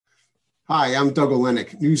Hi, I'm Doug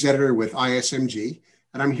Olenek, news editor with ISMG,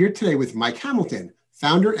 and I'm here today with Mike Hamilton,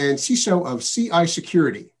 founder and CISO of CI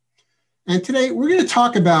Security. And today we're going to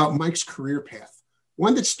talk about Mike's career path,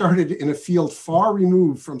 one that started in a field far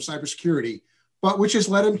removed from cybersecurity, but which has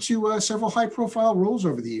led him to several high-profile roles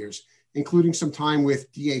over the years, including some time with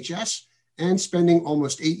DHS and spending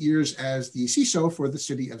almost 8 years as the CISO for the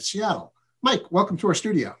city of Seattle. Mike, welcome to our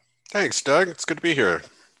studio. Thanks, Doug. It's good to be here.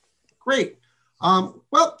 Great.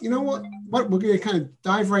 Well, you know what? We're going to kind of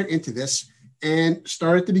dive right into this and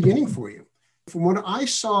start at the beginning for you. From what I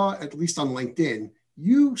saw, at least on LinkedIn,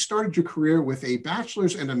 you started your career with a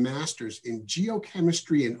bachelor's and a master's in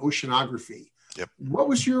geochemistry and oceanography. Yep. What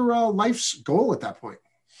was your life's goal at that point?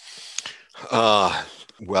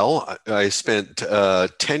 Well, I spent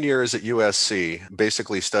 10 years at USC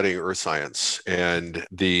basically studying earth science, and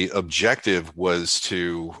the objective was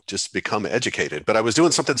to just become educated. But I was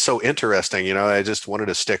doing something so interesting, I just wanted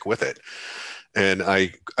to stick with it. And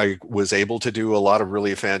I was able to do a lot of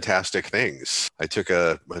really fantastic things. I took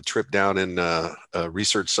a trip down in a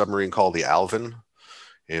research submarine called the Alvin,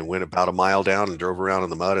 and went about a mile down and drove around in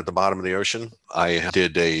the mud at the bottom of the ocean. I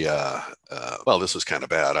did this was kind of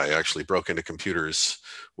bad. I actually broke into computers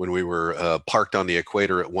when we were parked on the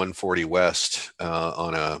equator at 140 West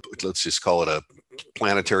on let's just call it a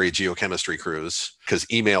planetary geochemistry cruise, because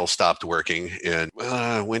email stopped working. And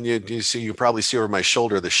when you probably see over my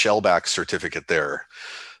shoulder the Shellback certificate there.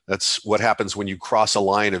 That's what happens when you cross a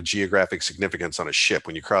line of geographic significance on a ship.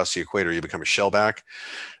 When you cross the equator, you become a shellback.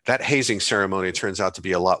 That hazing ceremony turns out to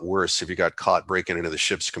be a lot worse if you got caught breaking into the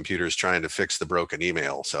ship's computers trying to fix the broken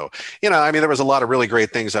email. So, there was a lot of really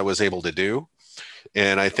great things I was able to do.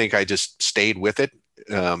 And I think I just stayed with it,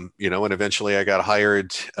 and eventually I got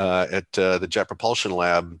hired at the Jet Propulsion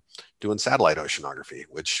Lab doing satellite oceanography,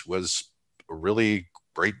 which was a really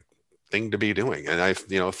great thing to be doing. And I,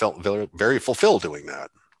 felt very, very fulfilled doing that.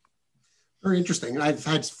 Very interesting. I've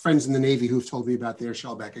had friends in the Navy who've told me about their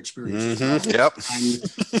shellback experience. Mm-hmm. Yep.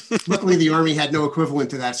 And luckily, the Army had no equivalent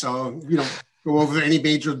to that, so we don't go over any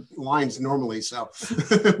major lines normally. So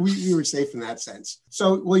we were safe in that sense.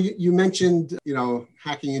 So, well, you mentioned,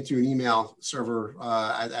 hacking into an email server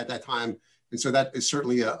at that time. And so that is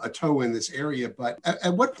certainly a toe in this area. But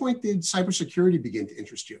at what point did cybersecurity begin to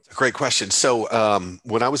interest you? Great question. So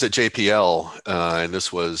when I was at JPL, and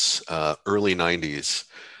this was early 90s,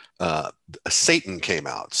 Satan came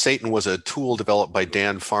out. Satan was a tool developed by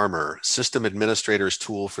Dan Farmer, system administrator's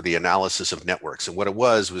tool for the analysis of networks. And what it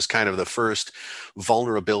was kind of the first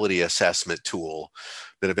vulnerability assessment tool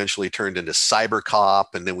that eventually turned into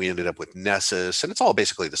CyberCop, and then we ended up with Nessus, and it's all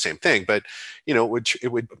basically the same thing. But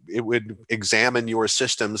it would examine your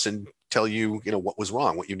systems and tell you what was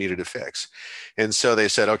wrong, what you needed to fix. And so they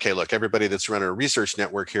said, okay, look, everybody that's running a research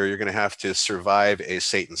network here, you're going to have to survive a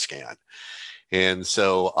Satan scan. And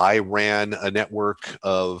so I ran a network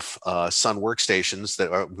of Sun workstations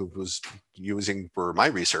that I was using for my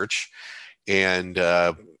research, and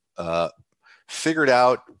figured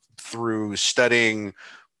out through studying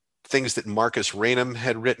things that Marcus Raynham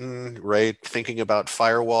had written, right? Thinking about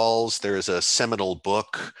firewalls. There's a seminal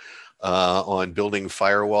book on building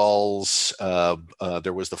firewalls.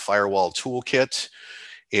 There was the Firewall Toolkit.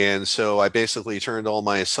 And so I basically turned all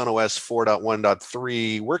my SunOS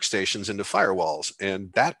 4.1.3 workstations into firewalls, and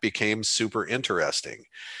that became super interesting.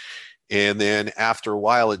 And then after a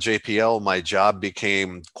while at JPL, my job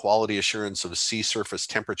became quality assurance of sea surface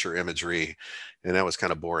temperature imagery, and that was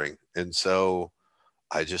kind of boring. And so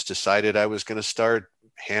I just decided I was going to start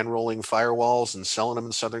hand rolling firewalls and selling them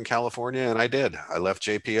in Southern California, and I did. I left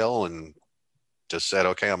JPL and just said,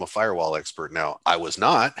 okay, I'm a firewall expert now. I was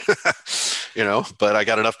not, but I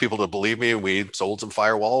got enough people to believe me, and we sold some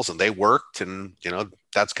firewalls and they worked. And,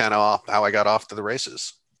 that's kind of how I got off to the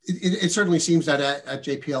races. It certainly seems that at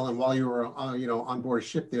JPL, and while you were, on board a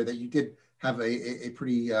ship there, that you did have a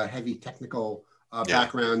pretty heavy technical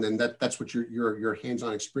background, and that's what your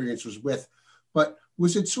hands-on experience was with. But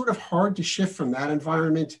was it sort of hard to shift from that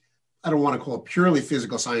environment? I don't want to call it purely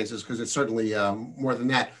physical sciences, because it's certainly more than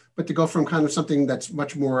that, but to go from kind of something that's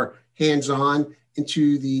much more hands-on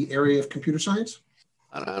into the area of computer science?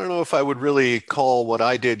 I don't know if I would really call what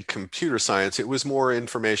I did computer science. It was more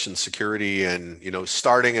information security and,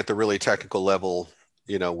 starting at the really technical level,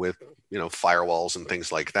 with, firewalls and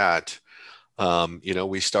things like that.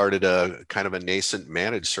 We started a kind of a nascent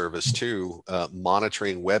managed service too,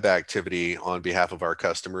 monitoring web activity on behalf of our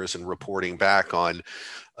customers and reporting back on,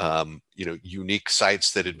 unique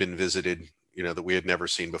sites that had been visited, that we had never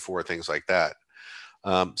seen before, things like that.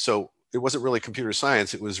 So it wasn't really computer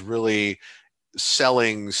science. It was really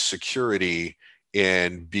selling security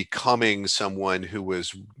and becoming someone who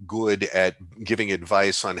was good at giving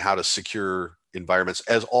advice on how to secure environments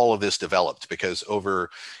as all of this developed. Because over,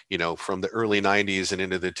 from the early 90s and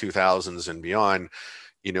into the 2000s and beyond,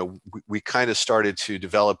 we kind of started to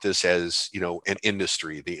develop this as, an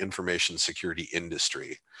industry, the information security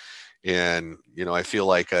industry. And, I feel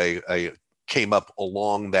like I came up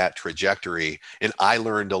along that trajectory, and I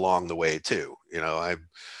learned along the way too. You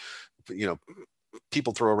know,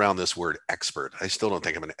 people throw around this word expert. I still don't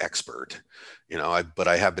think I'm an expert, but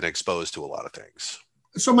I have been exposed to a lot of things.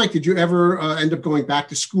 So, Mike, did you ever end up going back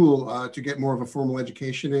to school to get more of a formal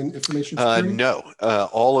education in information security? No.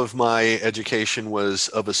 All of my education was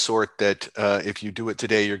of a sort that if you do it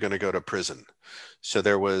today, you're going to go to prison. So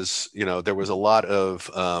there was a lot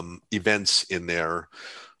of events in there,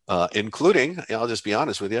 including, I'll just be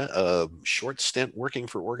honest with you, a short stint working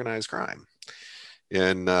for organized crime.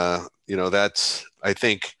 And, that's, I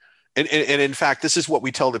think, and in fact, this is what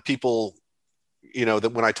we tell the people,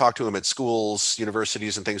 that when I talk to them at schools,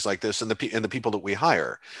 universities, and things like this, and the people that we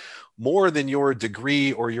hire, more than your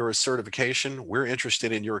degree or your certification, we're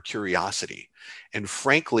interested in your curiosity. And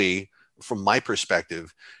frankly, from my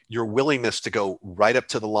perspective, your willingness to go right up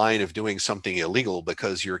to the line of doing something illegal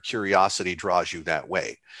because your curiosity draws you that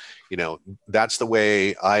way. That's the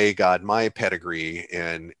way I got my pedigree.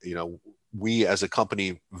 And, we as a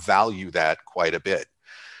company value that quite a bit.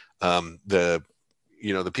 The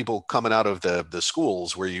people coming out of the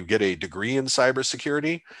schools where you get a degree in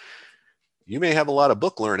cybersecurity, you may have a lot of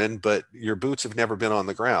book learning, but your boots have never been on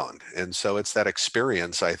the ground. And so it's that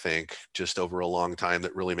experience, I think, just over a long time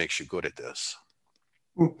that really makes you good at this.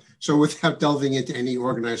 So without delving into any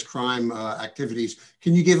organized crime activities,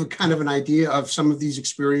 can you give a kind of an idea of some of these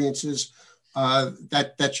experiences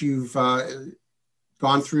that you've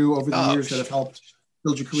gone through over the years that have helped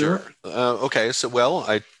build your career? Sure. Okay. So,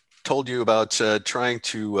 I told you about trying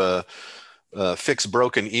to fix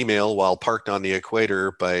broken email while parked on the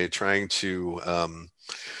equator by trying to,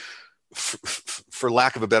 for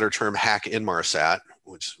lack of a better term, hack Inmarsat,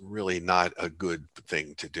 which is really not a good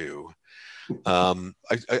thing to do. I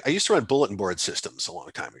used to run bulletin board systems a long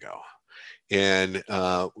time ago. And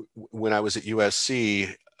when I was at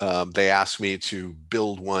USC, they asked me to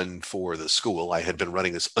build one for the school. I had been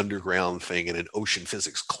running this underground thing in an ocean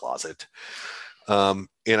physics closet. And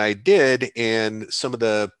I did. And some of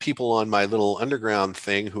the people on my little underground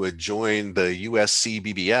thing who had joined the USC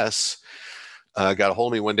BBS got a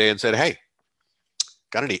hold of me one day and said, "Hey,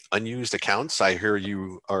 got any unused accounts? I hear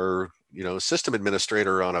you are, system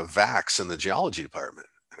administrator on a VAX in the geology department."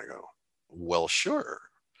 And I go, "Well, sure."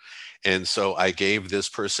 And so I gave this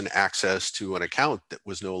person access to an account that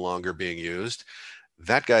was no longer being used.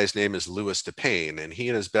 That guy's name is Louis DePayne, and he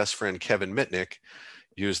and his best friend, Kevin Mitnick,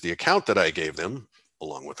 used the account that I gave them,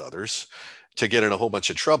 along with others, to get in a whole bunch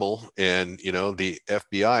of trouble. And, the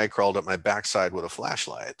FBI crawled up my backside with a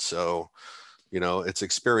flashlight. So, it's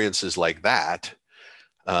experiences like that,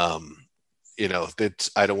 that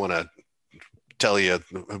I don't want to tell you,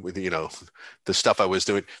 the stuff I was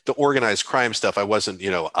doing, the organized crime stuff. I wasn't,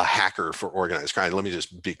 a hacker for organized crime. Let me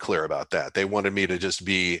just be clear about that. They wanted me to just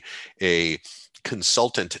be a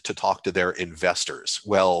consultant to talk to their investors.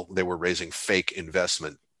 Well, they were raising fake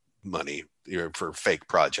investment money, for fake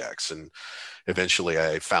projects. And eventually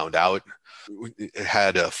I found out,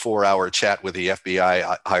 had a 4-hour chat with the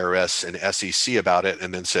FBI, IRS, and SEC about it,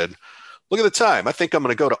 and then said, "Look at the time. I think I'm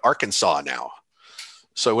going to go to Arkansas now."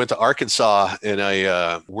 So I went to Arkansas and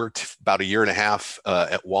I worked about a year and a half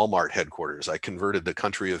at Walmart headquarters. I converted the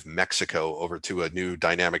country of Mexico over to a new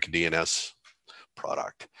dynamic DNS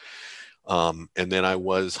product. And then I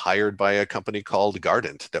was hired by a company called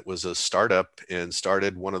Gardent that was a startup and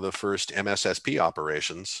started one of the first MSSP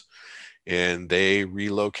operations. And they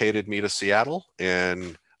relocated me to Seattle,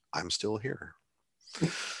 and I'm still here.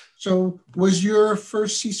 So was your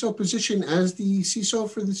first CISO position as the CISO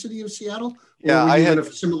for the city of Seattle? Yeah, I had a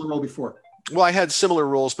similar role before. Well, I had similar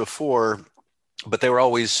roles before, but they were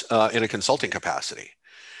always in a consulting capacity.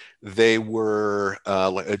 They were,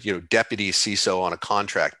 deputy CISO on a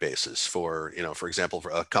contract basis for example,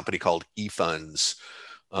 for a company called eFunds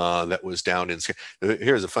that was down in.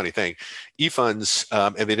 Here's a funny thing, eFunds,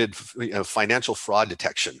 and they did financial fraud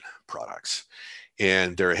detection products.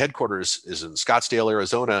 And their headquarters is in Scottsdale,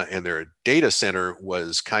 Arizona, and their data center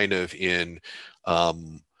was kind of in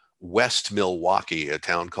West Milwaukee, a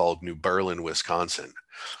town called New Berlin, Wisconsin.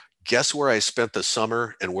 Guess where I spent the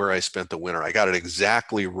summer and where I spent the winter? I got it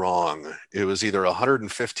exactly wrong. It was either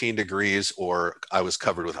 115 degrees or I was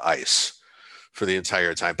covered with ice for the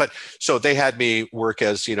entire time. But so they had me work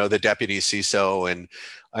as, the deputy CISO, and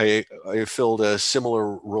I filled a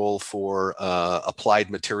similar role for Applied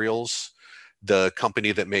Materials, the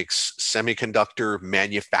company that makes semiconductor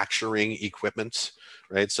manufacturing equipment,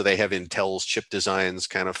 right? So they have Intel's chip designs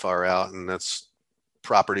kind of far out, and that's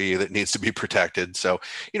property that needs to be protected. So,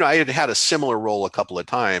 I had had a similar role a couple of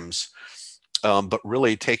times, but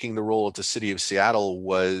really taking the role at the city of Seattle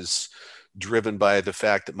was driven by the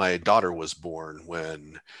fact that my daughter was born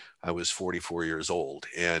when I was 44 years old.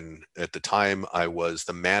 And at the time, I was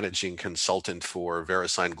the managing consultant for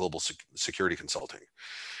VeriSign Global Security Consulting.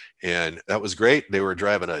 And that was great. They were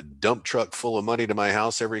driving a dump truck full of money to my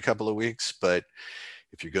house every couple of weeks. But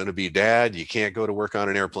if you're going to be dad, you can't go to work on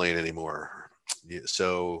an airplane anymore.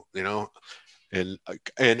 So,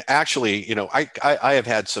 and actually, I have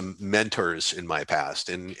had some mentors in my past,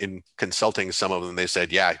 and in consulting some of them, they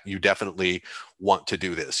said, yeah, you definitely want to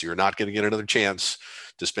do this. You're not going to get another chance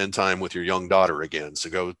to spend time with your young daughter again. So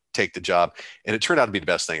go take the job. And it turned out to be the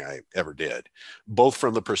best thing I ever did, both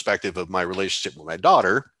from the perspective of my relationship with my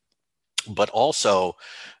daughter, but also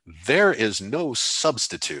there is no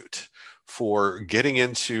substitute for getting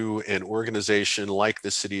into an organization like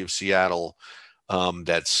the city of Seattle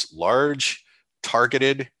that's large,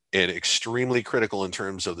 targeted, and extremely critical in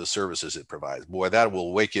terms of the services it provides. Boy, that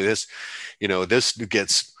will wake you. This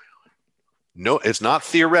gets it's not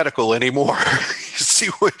theoretical anymore. You see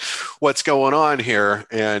what's going on here.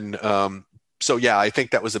 And so, yeah, I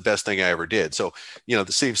think that was the best thing I ever did. So, the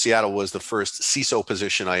city of Seattle was the first CISO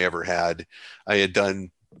position I ever had. I had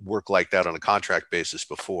done work like that on a contract basis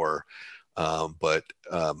before. But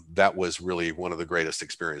that was really one of the greatest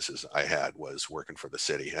experiences I had, was working for the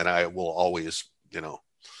city. And I will always,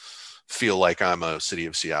 feel like I'm a city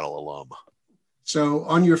of Seattle alum. So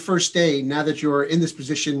on your first day, now that you're in this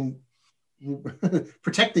position,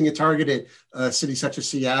 protecting a targeted city such as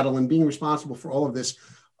Seattle and being responsible for all of this,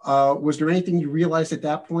 was there anything you realized at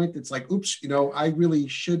that point that's like, oops, I really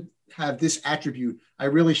should have this attribute. I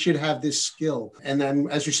really should have this skill. And then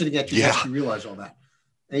as you're sitting at your desk, you realize all that.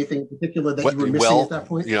 Anything in particular that you were missing at that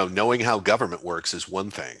point? Knowing how government works is one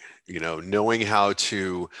thing. Knowing how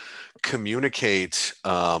to communicate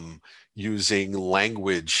using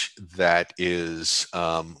language that is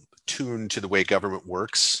tuned to the way government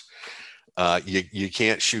works. You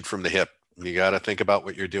can't shoot from the hip. You got to think about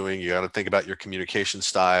what you're doing. You got to think about your communication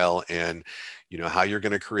style and, how you're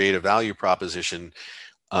going to create a value proposition.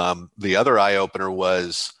 The other eye opener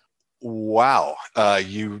was, wow,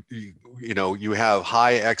 you have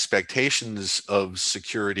high expectations of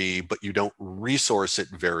security, but you don't resource it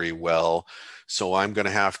very well. So I'm going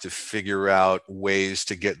to have to figure out ways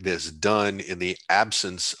to get this done in the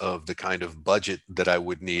absence of the kind of budget that I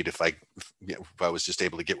would need if I was just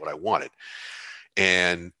able to get what I wanted.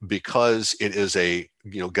 And because it is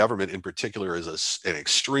government in particular is an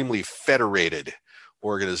extremely federated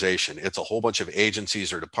organization. It's a whole bunch of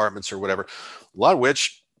agencies or departments or whatever, a lot of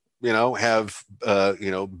which have,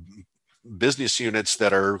 business units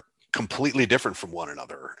that are completely different from one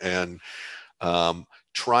another. And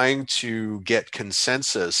trying to get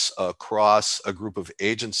consensus across a group of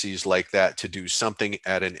agencies like that to do something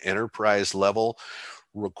at an enterprise level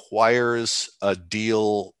requires a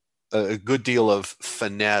good deal of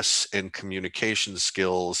finesse and communication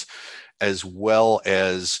skills, as well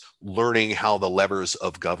as learning how the levers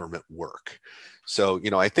of government work. So,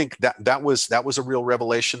 I think that was a real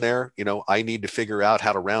revelation there. I need to figure out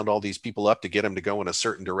how to round all these people up to get them to go in a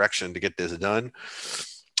certain direction to get this done.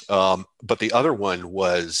 But the other one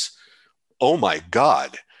was, oh my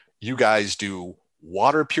God, you guys do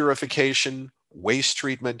water purification, waste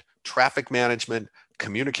treatment, traffic management,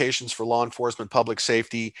 communications for law enforcement, public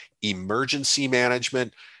safety, emergency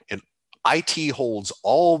management, and IT holds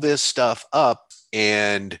all this stuff up,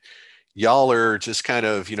 and y'all are just kind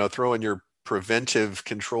of, throwing your preventive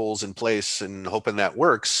controls in place and hoping that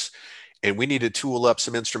works. And we need to tool up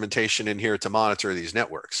some instrumentation in here to monitor these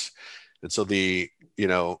networks. And so the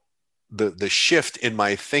shift in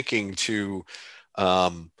my thinking to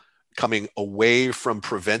coming away from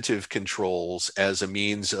preventive controls as a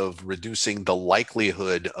means of reducing the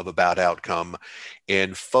likelihood of a bad outcome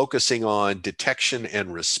and focusing on detection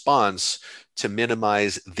and response to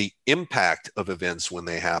minimize the impact of events when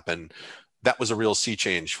they happen, that was a real sea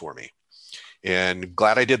change for me. And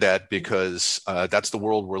glad I did that, because that's the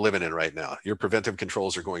world we're living in right now. Your preventive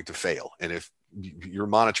controls are going to fail. And if your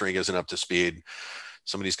monitoring isn't up to speed,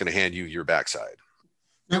 somebody's going to hand you your backside.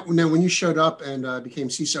 Now, when you showed up and became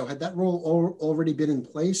CISO, had that role already been in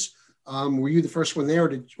place? Were you the first one there,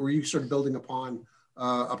 or were you sort of building upon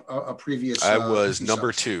a previous? I was CISO?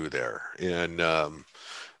 number two there. And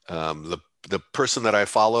the person that I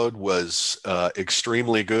followed was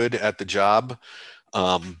extremely good at the job.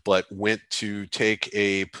 but went to take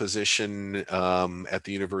a position at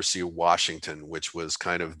the University of Washington, which was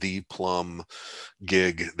kind of the plum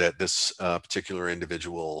gig that this particular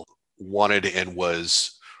individual wanted and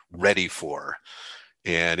was ready for.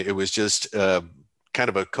 And it was just kind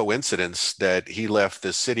of a coincidence that he left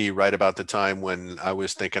the city right about the time when I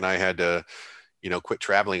was thinking I had to, quit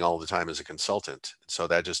traveling all the time as a consultant. So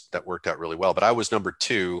that worked out really well. But I was number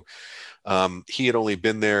two. He had only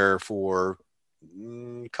been there for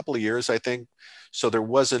a couple of years, I think. So there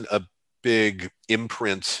wasn't a big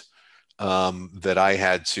imprint that I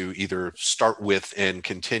had to either start with and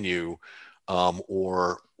continue,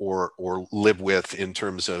 or live with in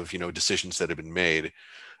terms of decisions that have been made.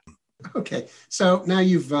 Okay, so now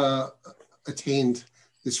you've attained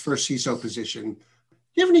this first CISO position.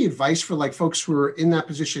 Do you have any advice for like folks who are in that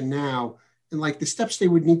position now and like the steps they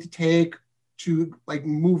would need to take to like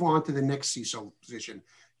move on to the next CISO position?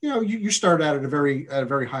 You started out at a very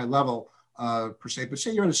high level per se, but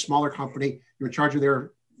say you're in a smaller company, you're in charge of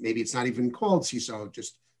maybe it's not even called CISO,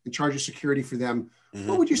 just in charge of security for them. Mm-hmm.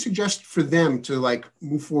 What would you suggest for them to like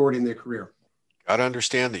move forward in their career? Got to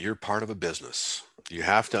understand that you're part of a business. You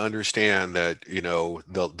have to understand that,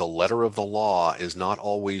 the letter of the law is not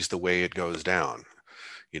always the way it goes down.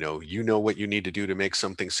 You know what you need to do to make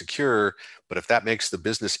something secure, but if that makes the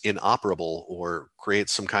business inoperable or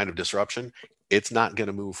creates some kind of disruption, it's not going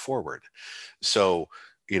to move forward. So,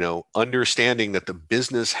 understanding that the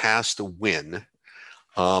business has to win,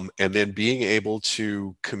 and then being able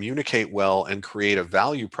to communicate well and create a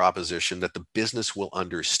value proposition that the business will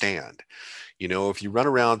understand. If you run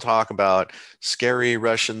around talk about scary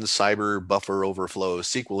Russian cyber buffer overflow,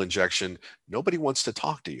 SQL injection, nobody wants to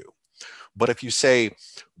talk to you. But if you say,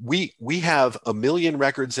 we have 1 million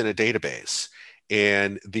records in a database,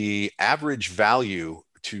 and the average value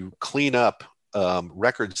to clean up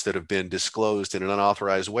records that have been disclosed in an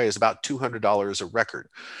unauthorized way is about $200 a record.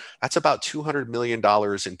 That's about $200 million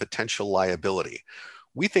in potential liability.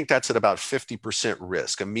 We think that's at about 50%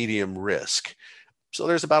 risk, a medium risk. So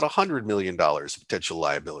there's about $100 million of potential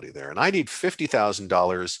liability there. And I need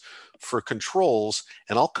 $50,000 for controls,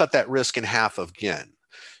 and I'll cut that risk in half again.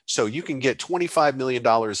 So you can get $25 million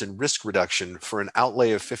in risk reduction for an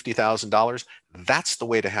outlay of $50,000. That's the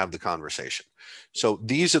way to have the conversation. So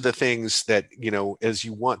these are the things that, as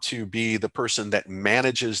you want to be the person that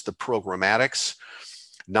manages the programmatics,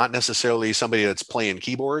 not necessarily somebody that's playing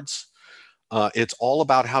keyboards. It's all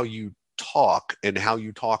about how you talk and how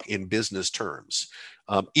you talk in business terms.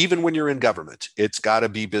 Even when you're in government, it's got to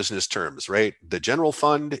be business terms, right? The general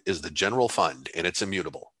fund is the general fund and it's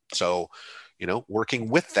immutable. So, working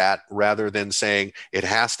with that rather than saying it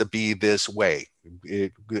has to be this way.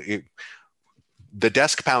 The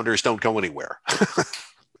desk pounders don't go anywhere.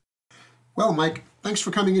 Well, Mike, thanks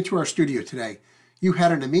for coming into our studio today. You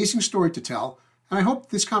had an amazing story to tell, and I hope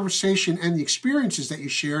this conversation and the experiences that you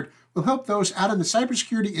shared will help those out in the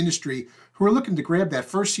cybersecurity industry who are looking to grab that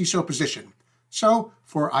first CISO position. So,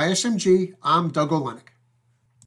 for ISMG, I'm Doug Olenek.